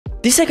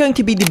These are going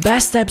to be the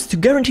best steps to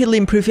guaranteedly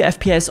improve your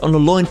FPS on a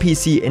low-end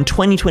PC in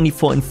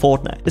 2024 in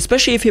Fortnite.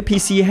 Especially if your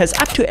PC has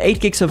up to 8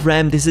 gigs of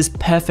RAM, this is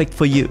perfect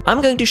for you.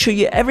 I'm going to show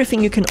you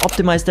everything you can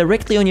optimize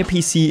directly on your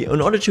PC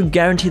in order to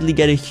guaranteedly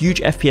get a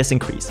huge FPS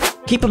increase.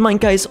 Keep in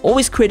mind guys,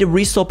 always create a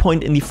restore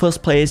point in the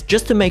first place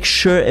just to make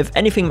sure if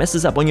anything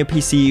messes up on your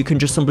PC, you can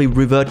just simply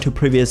revert to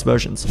previous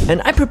versions.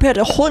 And I prepared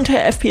a whole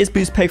entire FPS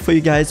boost pack for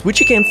you guys, which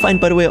you can find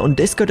by the way on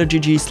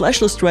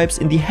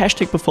discord.gg/leStripeZ in the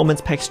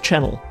 #performancepacks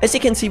channel. As you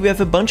can see, we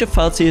have a bunch of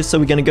files here, so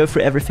we're gonna go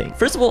through everything.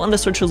 First of all, under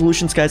stretch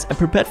resolutions guys, I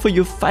prepared for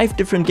you 5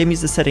 different game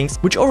user settings,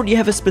 which already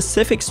have a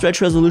specific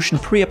stretch resolution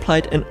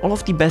pre-applied and all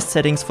of the best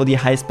settings for the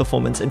highest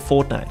performance in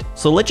Fortnite.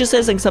 So let's just say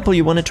as an example,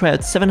 you want to try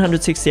out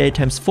 768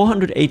 x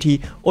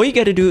 480, or you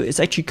gotta do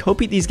is actually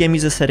copy these game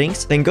user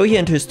settings, then go here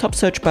into his top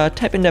search bar,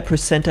 type in that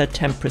 %,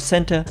 temp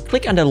 %,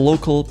 click under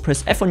local,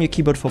 press F on your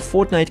keyboard for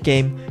Fortnite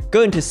game,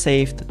 go into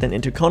saved, then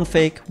into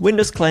config,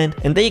 Windows client,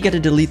 and there you gotta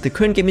delete the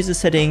current game user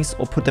settings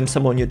or put them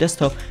somewhere on your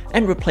desktop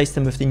and replace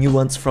them with the new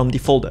ones from the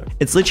folder.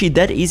 It's literally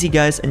that easy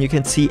guys, and you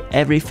can see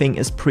everything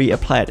is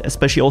pre-applied,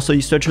 especially also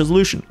your stretch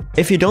resolution.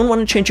 If you don't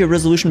want to change your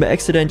resolution by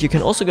accident, you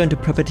can also go into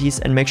properties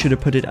and make sure to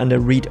put it under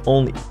read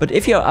only. But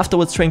if you're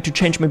afterwards trying to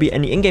change maybe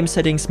any in-game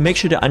settings, make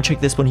sure to uncheck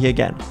this one here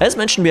again. As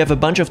mentioned, we have a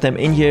bunch of them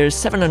in here: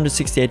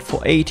 768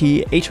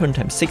 480,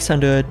 800 x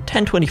 600,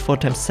 1024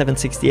 x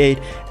 768,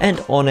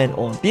 and on and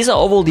on. These are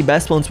overall the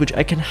best ones, which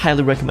I can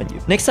highly recommend you.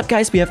 Next up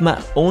guys, we have my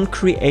own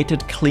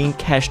created clean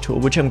cache tool,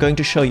 which I'm going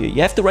to show you.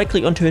 You have to right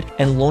click onto it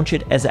and launch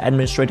it as an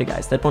administrator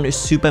guys. That one is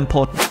super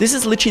important. This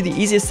is literally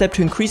the easiest step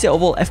to increase your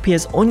overall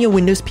FPS on your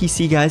Windows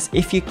PC guys,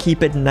 if you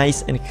keep it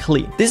nice and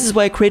clean. This is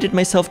why I created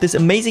myself this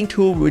amazing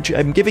tool, which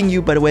I'm giving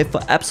you by the way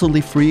for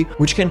absolutely free,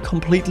 which can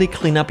completely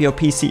clean up your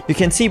PC. You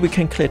can see we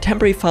can clear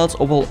temporary files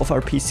overall of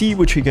our PC,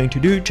 which we're going to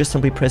do. Just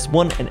simply press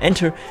 1 and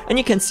enter, and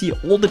you can see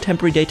all the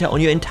temporary data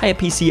on your entire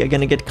PC are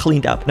gonna get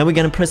cleaned up. Now we're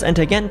gonna press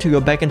enter again to go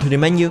back into the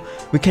menu.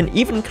 We can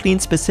even clean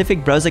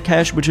specific browser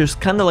cache, which is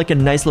kind of like a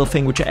nice little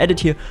thing which I added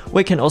here,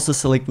 where you can also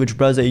select which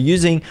browser you're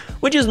using,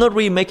 which is not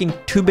really making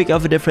too big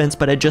of a difference,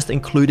 but I just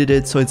included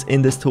it so it's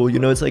in this tool, you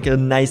know, it's like a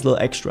nice little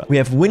extra. We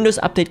have Windows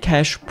Update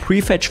cache,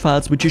 prefetch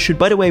files, which you should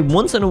by the way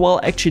once in a while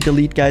actually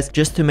delete guys,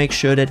 just to make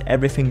sure that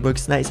everything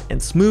works nice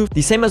and smooth.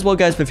 The same as well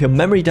guys with your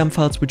memory dump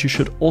files, which you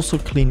should also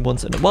clean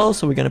once in a while.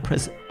 So we're gonna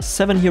press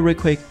 7 here real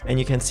quick, and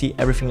you can see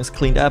everything is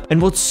cleaned up.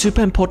 And what's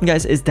super important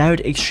guys is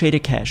DirectX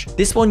shader cache.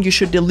 This one you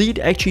should delete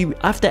actually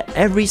after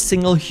every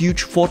single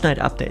huge Fortnite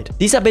update.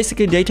 These are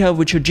basically data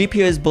which your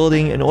GPU is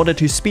building in order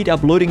to speed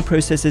up loading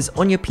processes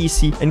on your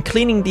PC, and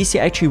cleaning these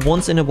here actually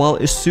once in a while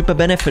is super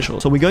beneficial.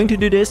 So we're going to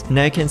do this.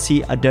 Now you can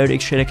see our DirectX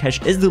shader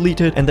cache is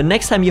deleted, and the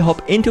next time you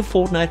hop into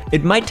Fortnite,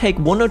 it might take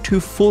 1 or 2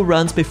 full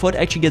runs before it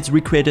actually gets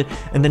recreated,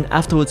 and then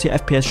afterwards your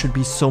FPS should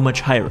be so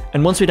much higher.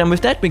 And once we're done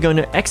with that, we're going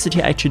to exit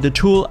here actually the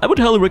tool. I would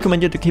highly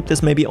recommend you to keep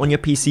this maybe on your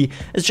PC.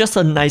 It's just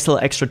a nice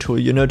little extra tool,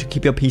 you know, to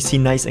keep your PC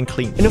nice and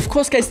clean. And of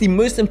course guys, the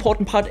most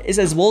important part is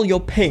as well your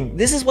ping.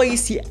 This is why you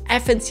see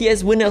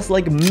FNCS winners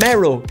like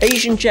Mero,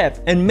 Asian Jeff,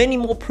 and many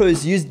more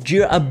pros use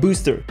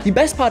JBooster. The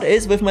best part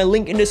is with my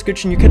link in the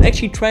description, you can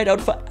actually try it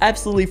out for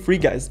absolutely free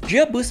guys.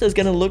 JBooster is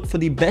gonna look for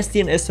the best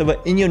DNS server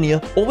in your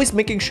near, always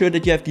making sure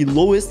that you have the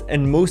lowest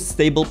and most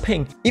stable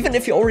ping. Even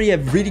if you already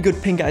have really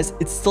good ping guys,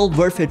 it's still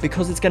worth it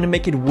because it's gonna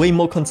make it way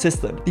more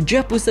consistent. The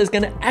JBooster is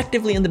gonna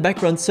actively in the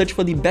background search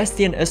for the best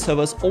DNS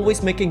servers,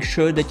 always making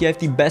sure that you have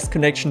the best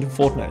connection to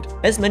Fortnite.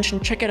 As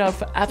mentioned, check it out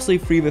for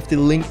absolutely free with the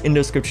link in the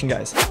description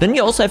guys. Then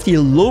you also have the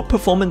low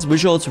performance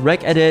visuals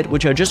rec edit,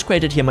 which I just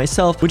created here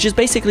myself, which is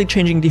basically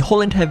changing the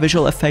whole entire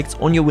visual effects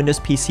on your Windows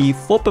PC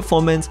for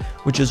performance,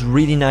 which is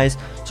really nice.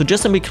 So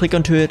just simply click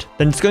onto it,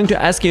 then it's going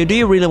to ask you, do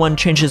you really want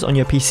to change this on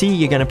your PC?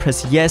 You're gonna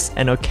press yes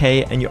and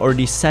okay, and you're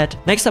already set.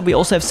 Next up, we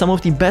also have some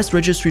of the best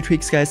registry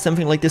tweaks guys,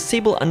 something like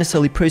disable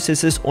unnecessary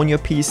processes on your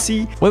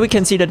PC, where we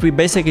can see that we're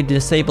basically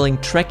disabling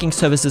tracking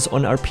services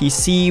on our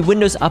PC,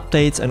 Windows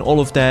updates and all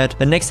of that.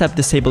 The next up,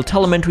 disable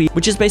telemetry,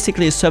 which is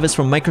basically a service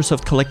from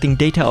Microsoft collecting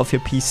data of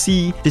your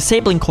PC,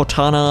 disabling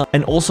Cortana,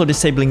 and also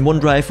disabling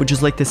OneDrive, which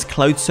is like this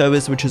cloud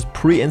service which is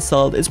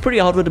pre-installed. It's pretty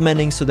hardware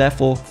demanding, so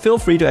therefore feel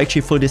free to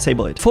actually fully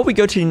disable it. Before we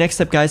go to the next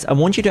step guys, I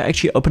want you to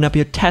actually open up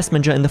your task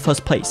manager in the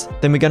first place.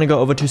 Then we're gonna go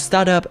over to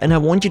startup, and I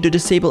want you to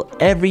disable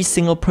every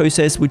single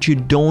process which you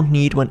don't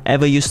need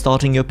whenever you're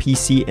starting your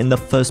PC in the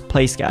first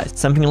place guys.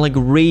 Something like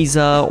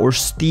Razer or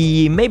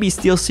Steam, maybe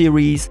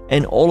SteelSeries,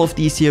 and all of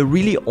these here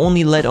really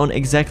only let on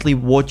exactly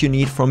what you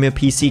need from your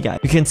PC guys.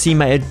 You can see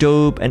my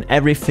Adobe and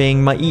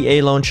everything, my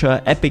EA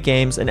launcher, Epic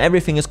Games, and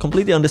everything is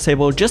completely on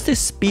disable just to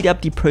speed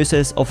up the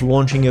process of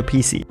launching your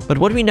PC. But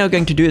what we're now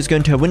going to do is go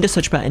into a Windows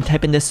search bar and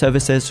type in the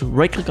services,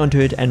 right click onto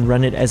it and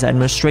run it it as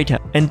administrator.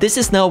 And this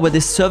is now where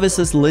this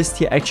services list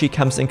here actually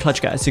comes in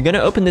clutch, guys. You're gonna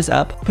open this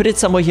up, put it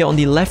somewhere here on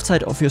the left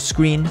side of your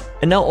screen,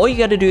 and now all you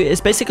gotta do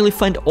is basically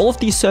find all of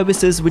these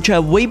services which are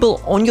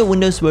available on your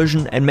Windows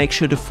version and make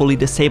sure to fully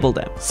disable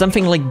them.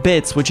 Something like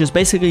bits, which is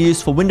basically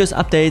used for Windows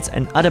updates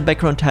and other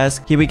background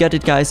tasks. Here we got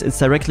it, guys. It's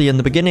directly in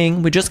the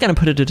beginning. We're just gonna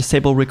put it to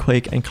disable real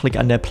quick and click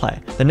under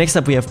apply. Then next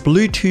up we have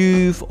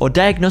Bluetooth or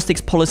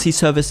diagnostics policy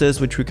services,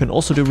 which we can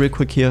also do real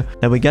quick here.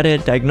 Then we got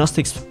it,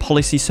 diagnostics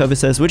policy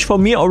services, which for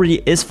me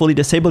already is fully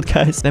disabled,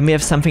 guys. Then we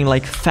have something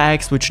like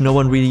fax, which no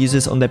one really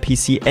uses on their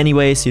PC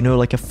anyways, you know,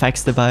 like a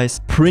fax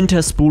device. Printer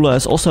spooler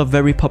is also a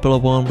very popular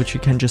one, which you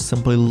can just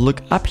simply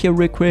look up here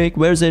real quick.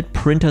 Where is it?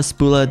 Printer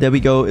spooler, there we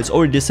go. It's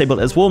already disabled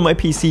as well on my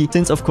PC,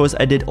 since of course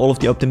I did all of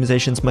the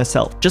optimizations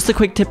myself. Just a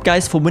quick tip,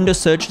 guys, for Windows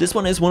search. This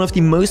one is one of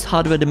the most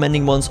hardware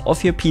demanding ones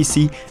of your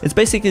PC. It's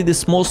basically this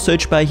small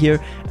search bar here,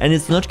 and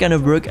it's not gonna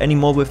work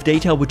anymore with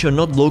data which are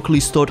not locally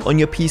stored on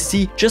your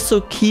PC. Just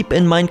so keep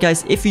in mind,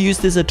 guys, if you use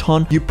this a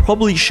ton, you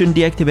probably shouldn't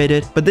deactivate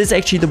it, but this is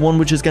actually the one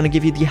which is gonna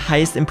give you the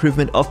highest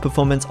improvement of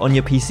performance on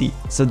your PC.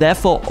 So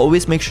therefore,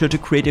 always make sure to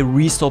create a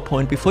restore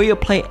point before you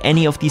apply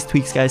any of these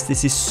tweaks, guys.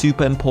 This is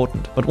super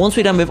important. But once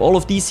we're done with all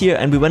of these here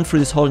and we went through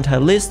this whole entire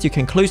list, you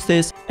can close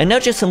this and now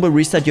just simply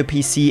restart your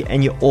PC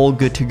and you're all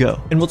good to go.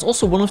 And what's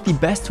also one of the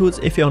best tools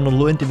if you're on a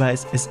low-end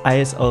device is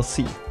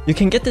Islc. You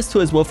can get this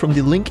tool as well from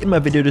the link in my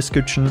video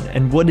description,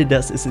 and what it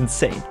does is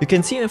insane. You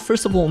can see here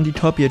first of all on the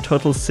top your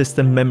total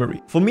system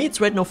memory. For me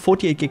it's right now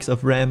 48 gigs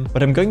of RAM,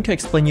 but I'm going to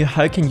explain you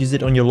how you can use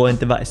it on your low-end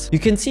device. You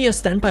can see your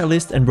standby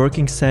list and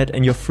working set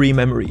and your free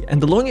memory, and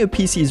the longer your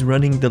PC is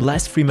running, the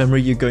less free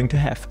memory you're going to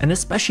have. And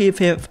especially if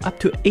you have up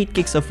to 8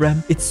 gigs of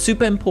RAM, it's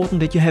super important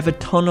that you have a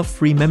ton of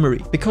free memory,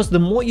 because the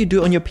more you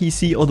do on your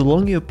PC or the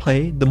longer you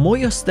play, the more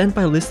your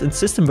standby list and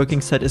system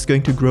working set is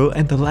going to grow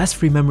and the less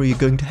free memory you're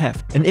going to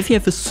have. And if you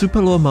have a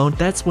super low amount,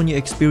 that's when you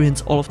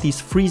experience all of these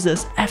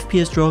freezes,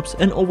 FPS drops,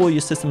 and overall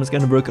your system is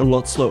gonna work a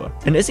lot slower.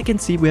 And as you can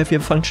see, we have here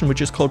a function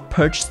which is called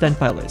purge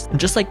standby list. And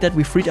just like that,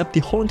 we freed up the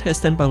whole entire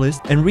standby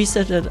list and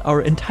resetted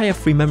our entire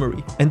free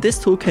memory. And this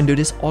tool can do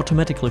this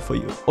automatically for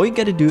you. All you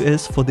gotta do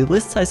is for the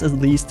list size at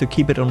least to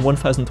keep it on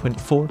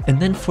 1024, and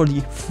then for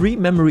the free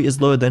memory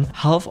is lower than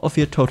half of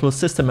your total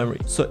system memory.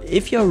 So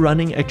if you're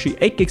running actually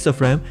 8 gigs of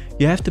RAM,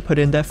 you have to put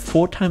in there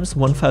 4 times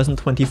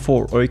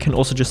 1024, or you can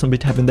also just simply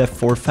type in there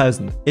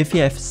 4000. If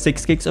you have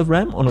 6 gigs of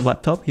RAM on a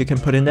laptop, you can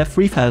put in there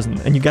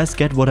 3000, and you guys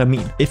get what I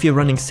mean. If you're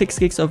running 6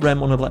 gigs of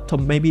RAM on a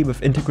laptop, maybe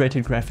with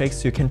integrated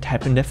graphics, you can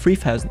type in there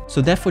 3000.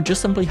 So therefore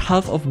just simply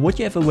half of what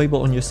you have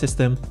available on your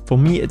system. For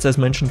me it's as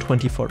mentioned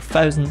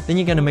 24,000. Then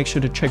you're gonna make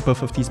sure to check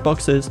both of these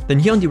boxes. Then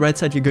here on the right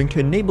side you're going to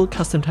enable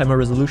custom timer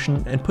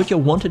resolution and put your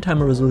wanted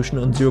timer resolution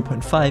on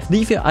 0.5.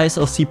 Leave your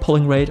Islc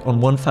polling rate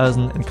on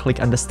 1000 and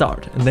click under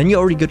start. And then you're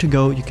already good to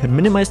go. You can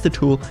minimize the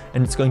tool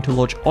and it's going to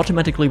launch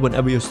automatically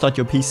whenever you start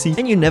your PC,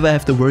 and you never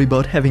have to worry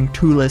about having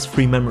too less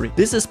free memory.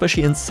 This is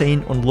especially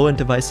insane on low-end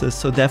devices,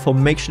 so therefore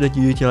make sure that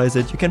you utilize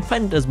it. You can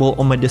find it as well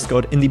on my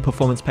Discord in the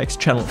Performance Packs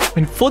channel.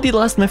 And for the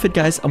last method,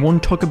 guys, I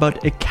want to talk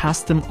about a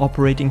custom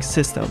operating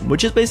system,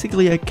 which is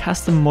basically a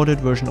custom modded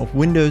version of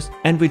Windows,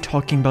 and we're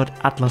talking about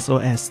Atlas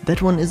OS.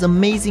 That one is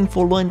amazing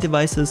for low-end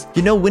devices.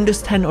 You know,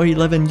 Windows 10 or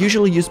 11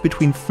 usually use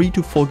between 3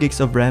 to 4 gigs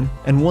of RAM,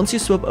 and once you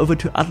swap over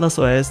to Atlas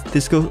OS,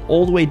 this goes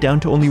all the way down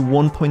to only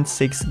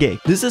 1.6 gig.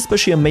 This is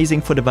especially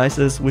amazing for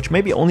devices which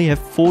maybe only have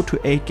 4 to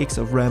 8 gigs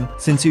of RAM,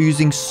 since you're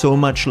using so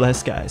much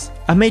less, guys.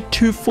 I made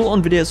 2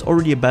 full-on videos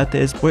already about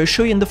this, where I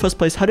show you in the first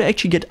place how to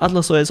actually get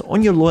Atlas OS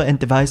on your lower end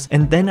device,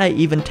 and then I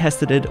even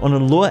tested it on a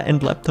lower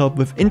end laptop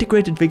with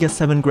integrated Vega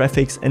 7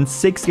 graphics and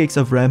 6 gigs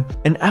of RAM,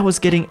 and I was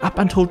getting up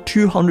until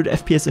 200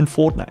 FPS in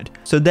Fortnite.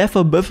 So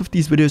therefore both of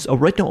these videos are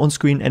right now on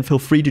screen and feel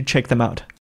free to check them out.